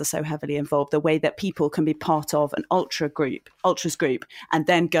the fans are so heavily involved, the way that people can be part of an ultras group, and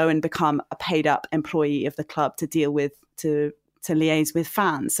then go and become a paid up employee of the club to deal with, to liaise with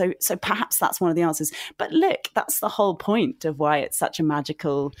fans. So perhaps that's one of the answers. But look, that's the whole point of why it's such a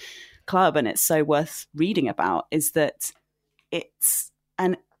magical club and it's so worth reading about, is that it's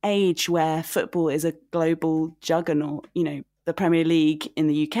an age where football is a global juggernaut. You know, the Premier League in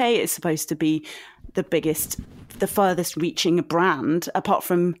the UK is supposed to be the biggest, the furthest reaching brand apart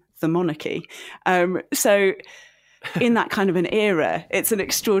from the monarchy. So in that kind of an era, it's an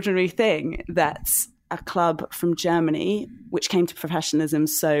extraordinary thing that a club from Germany, which came to professionalism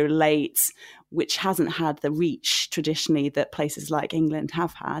so late, which hasn't had the reach traditionally that places like England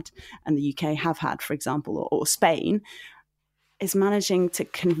have had and the UK have had, for example, or Spain, is managing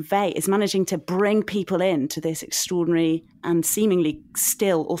to bring people into this extraordinary and seemingly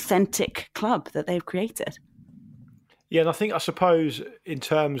still authentic club that they've created. Yeah, and I suppose in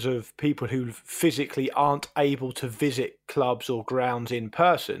terms of people who physically aren't able to visit clubs or grounds in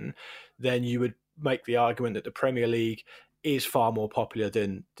person, then you would make the argument that the Premier League is far more popular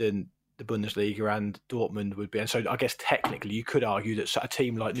than the Bundesliga, and Dortmund would be. And so I guess technically you could argue that a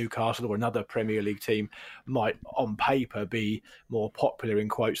team like Newcastle or another Premier League team might on paper be more popular in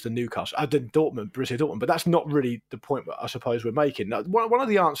quotes than Newcastle, than Borussia Dortmund. But that's not really the point I suppose we're making. Now, one of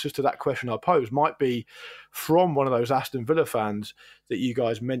the answers to that question I posed might be from one of those Aston Villa fans that you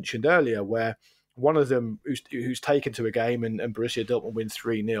guys mentioned earlier, where one of them who's taken to a game and Borussia Dortmund win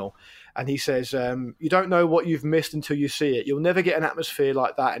 3-0. And he says, you don't know what you've missed until you see it. You'll never get an atmosphere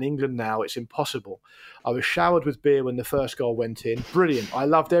like that in England now. It's impossible. I was showered with beer when the first goal went in. Brilliant. I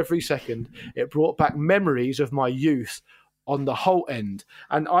loved every second. It brought back memories of my youth on the whole end.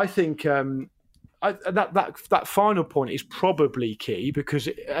 And I think that final point is probably key because,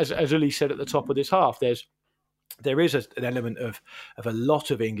 as Uli said at the top of this half, there is an element of a lot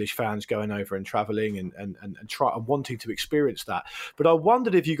of English fans going over and travelling and wanting to experience that. But I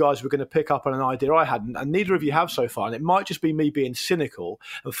wondered if you guys were going to pick up on an idea I hadn't, and neither of you have so far. And it might just be me being cynical,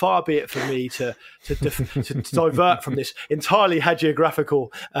 and far be it for me to divert from this entirely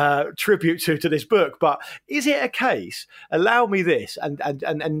hagiographical tribute to this book. But is it a case? Allow me this and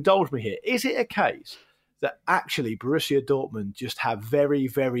indulge me here. Is it a case that actually Borussia Dortmund just have very,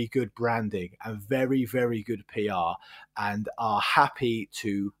 very good branding and very, very good PR and are happy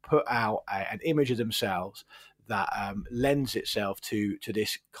to put out an image of themselves that lends itself to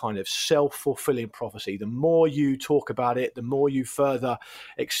this kind of self-fulfilling prophecy. The more you talk about it, the more you further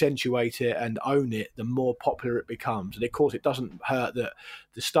accentuate it and own it, the more popular it becomes. And of course, it doesn't hurt that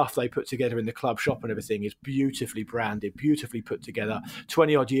the stuff they put together in the club shop and everything is beautifully branded, beautifully put together.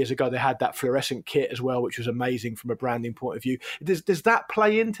 20 odd years ago, they had that fluorescent kit as well, which was amazing from a branding point of view. Does that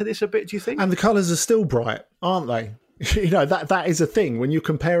play into this a bit, do you think? And the colours are still bright, aren't they? That is a thing when you're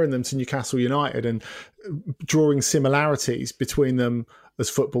comparing them to Newcastle United and drawing similarities between them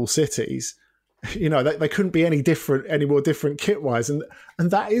as football cities. They couldn't be any more different kit wise, and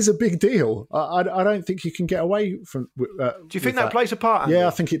that is a big deal. I don't think you can get away from. Do you think that plays a part, Andy? Yeah,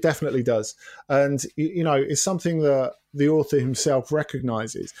 I think it definitely does, and it's something that the author himself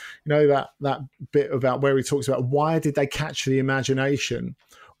recognises. That bit about where he talks about why did they catch the imagination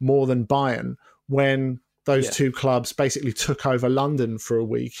more than Bayern when those two clubs basically took over London for a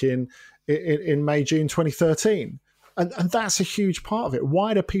week in May, June 2013. And that's a huge part of it.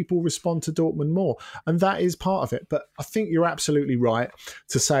 Why do people respond to Dortmund more? And that is part of it. But I think you're absolutely right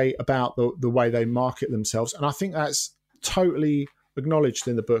to say about the way they market themselves. And I think that's totally acknowledged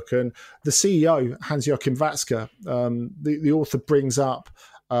in the book. And the CEO, Hans-Joachim Watzke, the author brings up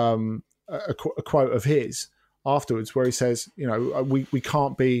a quote of his afterwards where he says, we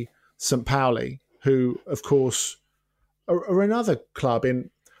can't be St. Pauli, who, of course, are another club in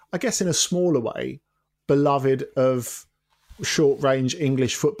a smaller way, beloved of short-range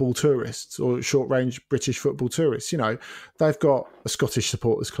English football tourists or short-range British football tourists. They've got a Scottish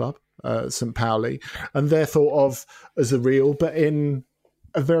supporters club, St. Pauli, and they're thought of as the real, but in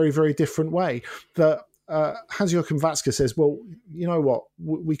a very, very different way. That Hans-Joachim Watzke says, well, you know what?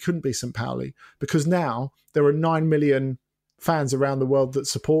 We couldn't be St. Pauli because now there are 9 million fans around the world that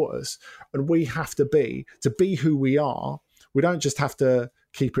support us, and we have to be who we are. We don't just have to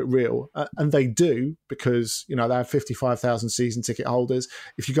keep it real, and they do, because they have 55,000 season ticket holders.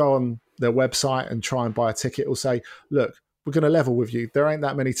 If you go on their website and try and buy a ticket, it'll say, look, we're going to level with you, there ain't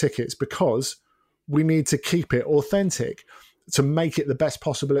that many tickets because we need to keep it authentic to make it the best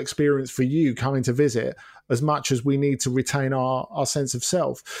possible experience for you coming to visit, as much as we need to retain our sense of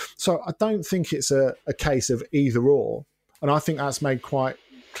self. So I don't think it's a case of either or. And I think that's made quite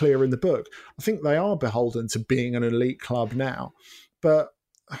clear in the book. I think they are beholden to being an elite club now, but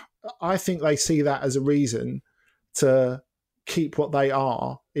I think they see that as a reason to keep what they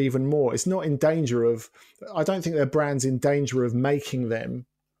are even more. It's not in danger of, I don't think their brand's in danger of making them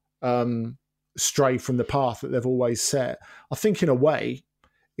stray from the path that they've always set. I think in a way,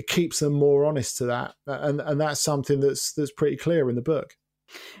 it keeps them more honest to that. And that's something that's pretty clear in the book.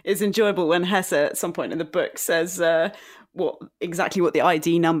 It's enjoyable when Hesse at some point in the book says what the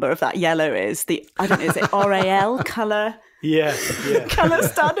ID number of that yellow is. I don't know, is it RAL colour? Yeah. Colour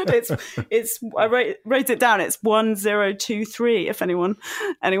standard. It's I wrote it down. It's 1023. If anyone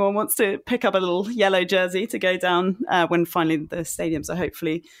wants to pick up a little yellow jersey to go down when finally the stadiums are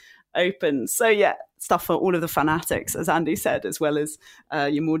hopefully open. So yeah, stuff for all of the fanatics, as Andy said, as well as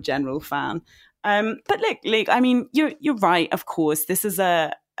your more general fan. But look, Luke, I mean, you're right. Of course, this is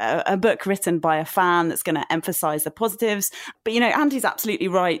a book written by a fan that's going to emphasize the positives. But, Andy's absolutely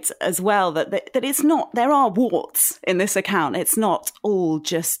right as well that it's not, there are warts in this account. It's not all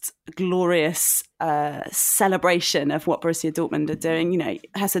just glorious celebration of what Borussia Dortmund are doing.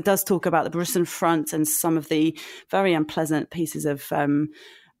 Hesse does talk about the Borussian front and some of the very unpleasant pieces of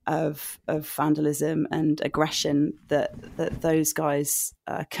vandalism and aggression that those guys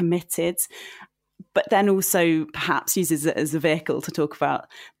committed. But then also perhaps uses it as a vehicle to talk about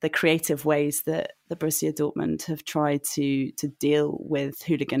the creative ways that the Borussia Dortmund have tried to deal with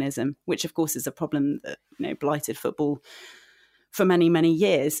hooliganism, which of course is a problem that blighted football for many, many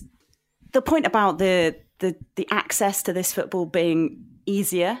years. The point about the access to this football being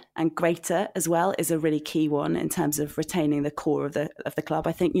easier and greater as well is a really key one in terms of retaining the core of the club.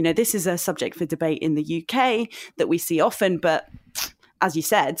 I think this is a subject for debate in the UK that we see often, but as you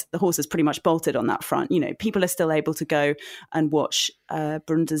said, the horse is pretty much bolted on that front. People are still able to go and watch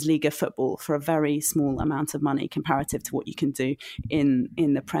Bundesliga football for a very small amount of money comparative to what you can do in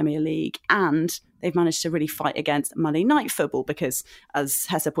the Premier League. And they've managed to really fight against Monday night football because, as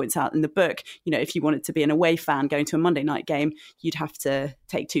Hesse points out in the book, if you wanted to be an away fan going to a Monday night game, you'd have to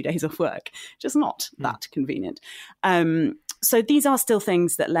take 2 days off work. Just not that convenient. So these are still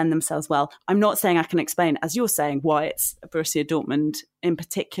things that lend themselves well. I'm not saying I can explain, as you're saying, why it's Borussia Dortmund in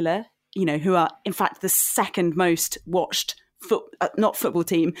particular, who are in fact the second most watched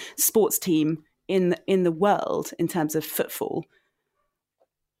sports team in the world in terms of footfall.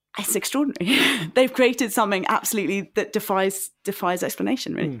 It's extraordinary. They've created something absolutely that defies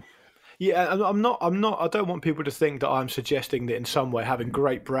explanation, really. Yeah, I'm not. I don't want people to think that I'm suggesting that in some way having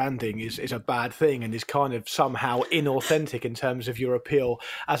great branding is a bad thing and is kind of somehow inauthentic in terms of your appeal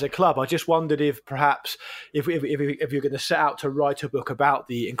as a club. I just wondered if perhaps if you're going to set out to write a book about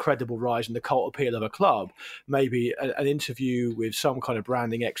the incredible rise and the cult appeal of a club, maybe an interview with some kind of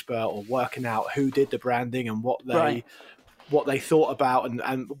branding expert or working out who did the branding and what they thought about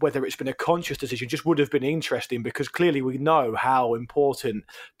and whether it's been a conscious decision just would have been interesting, because clearly we know how important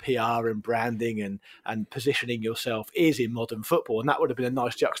PR and branding and positioning yourself is in modern football, and that would have been a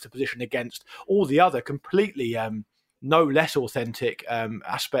nice juxtaposition against all the other completely no less authentic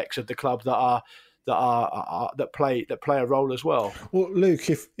aspects of the club that play a role as well. Well, Luke,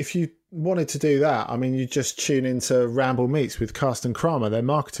 if you wanted to do that, I mean, you'd just tune into Ramble Meets with Carsten Kramer, their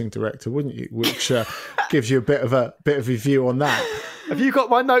marketing director, wouldn't you? Which gives you a bit of a view on that. Have you got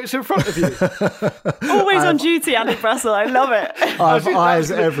my notes in front of you? Always on duty, Andy Brassell. I love it. I have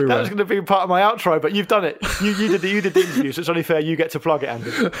eyes everywhere. That was going to be part of my outro, but you've done it. You did the interview, so it's only fair you get to plug it,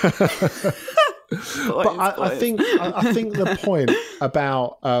 Andy. I think the point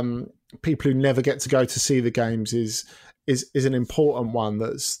about people who never get to go to see the games is an important one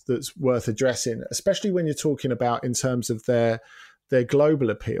that's worth addressing, especially when you're talking about in terms of their global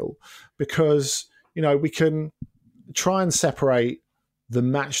appeal, because we can try and separate the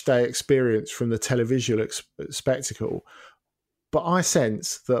match day experience from the televisual spectacle, but I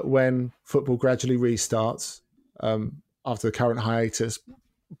sense that when football gradually restarts after the current hiatus,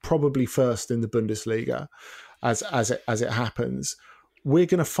 probably first in the Bundesliga, as it happens, we're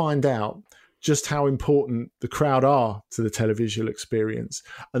going to find out just how important the crowd are to the televisual experience.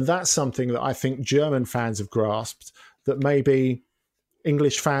 And that's something that I think German fans have grasped that maybe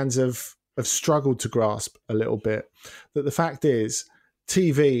English fans have struggled to grasp a little bit. That the fact is,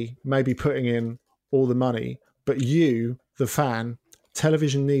 TV may be putting in all the money, but you, the fan,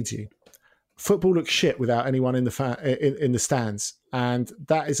 television needs you. Football looks shit without anyone in the stands. And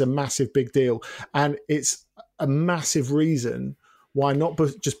that is a massive, big deal. And it's a massive reason why not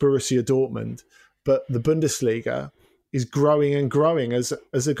just Borussia Dortmund, but the Bundesliga is growing and growing as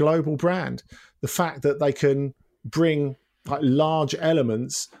a global brand. The fact that they can bring large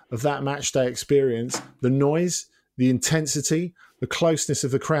elements of that match day experience, the noise, the intensity, the closeness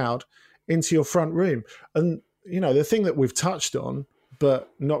of the crowd into your front room. And, the thing that we've touched on, but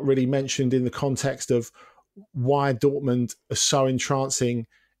not really mentioned in the context of why Dortmund are so entrancing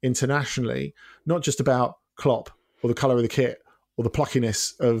internationally, not just about Klopp or the colour of the kit, or the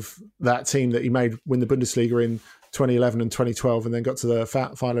pluckiness of that team that he made win the Bundesliga in 2011 and 2012 and then got to the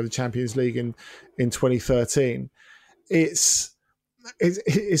final of the Champions League in 2013. It's the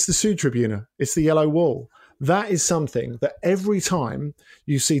Südtribüne. It's the yellow wall. That is something that every time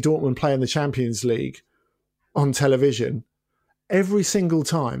you see Dortmund play in the Champions League on television, every single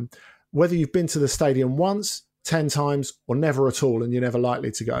time, whether you've been to the stadium once, 10 times, or never at all, and you're never likely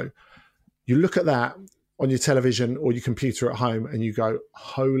to go, you look at that on your television or your computer at home and you go,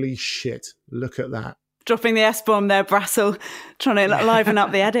 holy shit, look at that. Dropping the S-bomb there, Brassell, trying to liven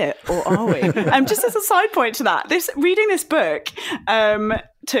up the edit, or are we? Just as a side point to that, reading this book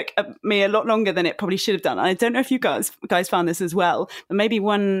took me a lot longer than it probably should have done. I don't know if you guys found this as well, but maybe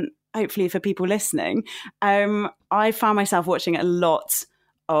one, hopefully for people listening, I found myself watching a lot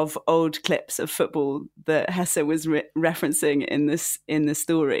of old clips of football that Hesse was referencing in the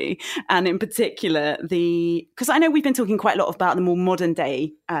story, and in particular because I know we've been talking quite a lot about the more modern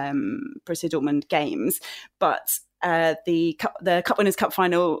day Borussia Dortmund games, but the Cup Winners' Cup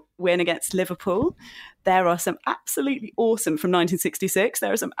final win against Liverpool, there are some absolutely awesome from 1966.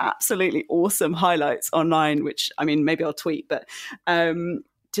 There are some absolutely awesome highlights online, which maybe I'll tweet, but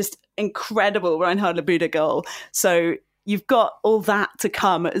just incredible Reinhard Labuda goal. So you've got all that to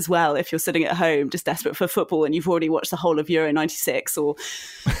come as well if you're sitting at home just desperate for football and you've already watched the whole of Euro 96 or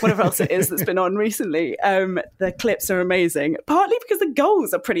whatever else it is that's been on recently. The clips are amazing, partly because the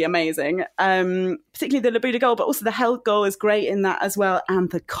goals are pretty amazing, particularly the Labuda goal, but also the Held goal is great in that as well. And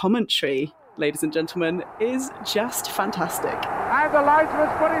the commentary, ladies and gentlemen, is just fantastic. And the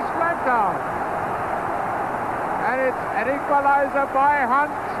linesman's put his flag down. And it's an equaliser by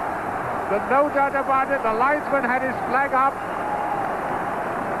Hunt. There's no doubt about it, the linesman had his flag up,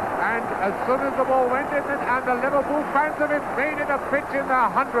 and as soon as the ball went in, and the Liverpool fans have invaded the pitch in their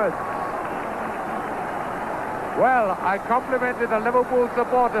hundreds. Well, I complimented the Liverpool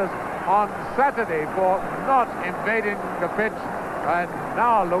supporters on Saturday for not invading the pitch, and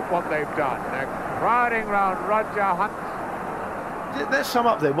now look what they've done. They're crowding round Roger Hunt. Let's sum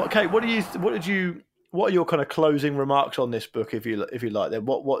up then. What are your kind of closing remarks on this book, if you like? Then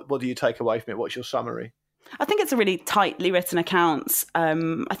what do you take away from it? What's your summary? I think it's a really tightly written account.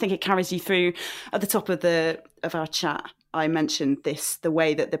 I think it carries you through. At the top of our chat, I mentioned the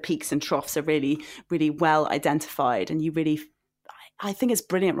way that the peaks and troughs are really, really well identified, and I think it's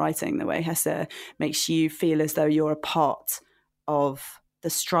brilliant writing, the way Hesse makes you feel as though you're a part of the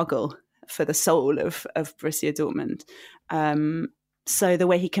struggle for the soul of Borussia Dortmund. So the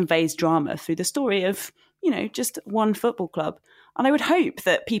way he conveys drama through the story of, just one football club. And I would hope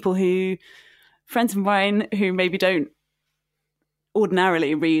that friends of mine who maybe don't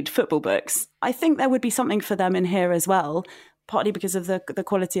ordinarily read football books, I think there would be something for them in here as well, partly because of the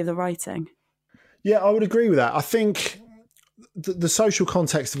quality of the writing. Yeah, I would agree with that. I think the social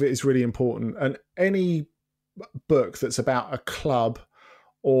context of it is really important. And any book that's about a club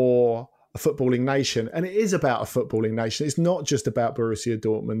or a footballing nation, and it is about a footballing nation, it's not just about Borussia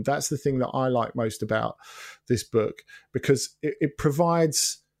Dortmund. That's the thing that I like most about this book, because it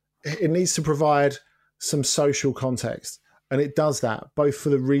needs to provide some social context, and it does that both for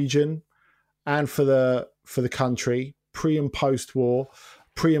the region and for the country, pre and post war,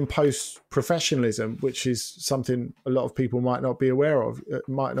 pre and post professionalism, which is something a lot of people might not be aware of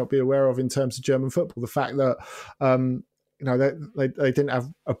in terms of German football. The fact that they didn't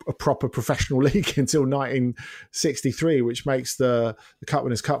have a proper professional league until 1963, which makes the Cup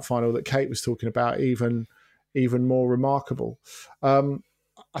Winners' Cup final that Kate was talking about even more remarkable.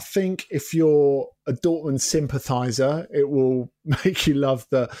 I think if you're a Dortmund sympathiser, it will make you love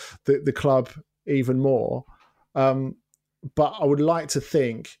the club even more. But I would like to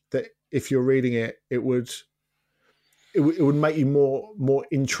think that if you're reading it, it would make you more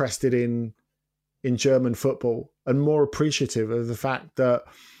interested in German football and more appreciative of the fact that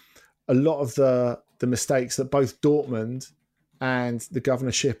a lot of the mistakes that both Dortmund and the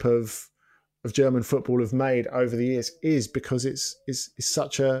governorship of German football have made over the years is because it's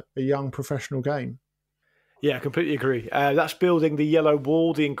such a young professional game. Yeah, I completely agree. That's Building the Yellow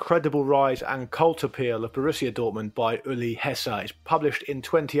Wall, The Incredible Rise and Cult Appeal of Borussia Dortmund by Uli Hesse. It's published in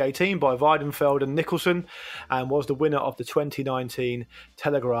 2018 by Weidenfeld and Nicholson and was the winner of the 2019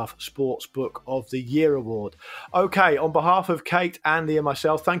 Telegraph Sports Book of the Year Award. Okay, on behalf of Kate, Andy and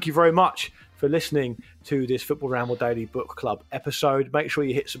myself, thank you very much for listening to this Football Ramble Daily Book Club episode. Make sure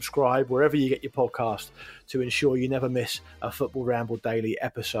you hit subscribe wherever you get your podcast to ensure you never miss a Football Ramble Daily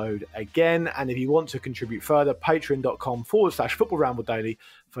episode again. And if you want to contribute further, patreon.com/Football Ramble Daily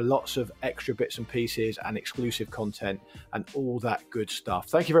for lots of extra bits and pieces and exclusive content and all that good stuff.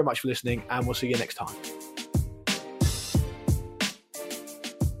 Thank you very much for listening, and we'll see you next time.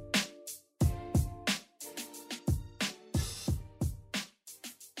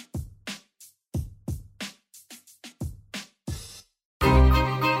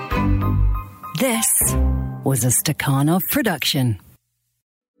 This was a Stakhanov production.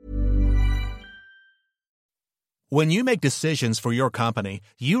 When you make decisions for your company,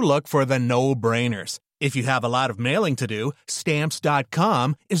 you look for the no-brainers. If you have a lot of mailing to do,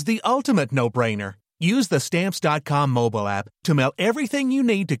 Stamps.com is the ultimate no-brainer. Use the Stamps.com mobile app to mail everything you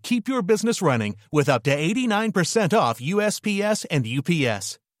need to keep your business running with up to 89% off USPS and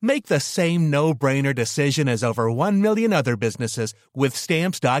UPS. Make the same no-brainer decision as over 1 million other businesses with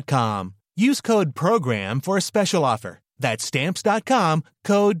Stamps.com. Use code PROGRAM for a special offer. That's Stamps.com,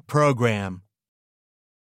 code PROGRAM.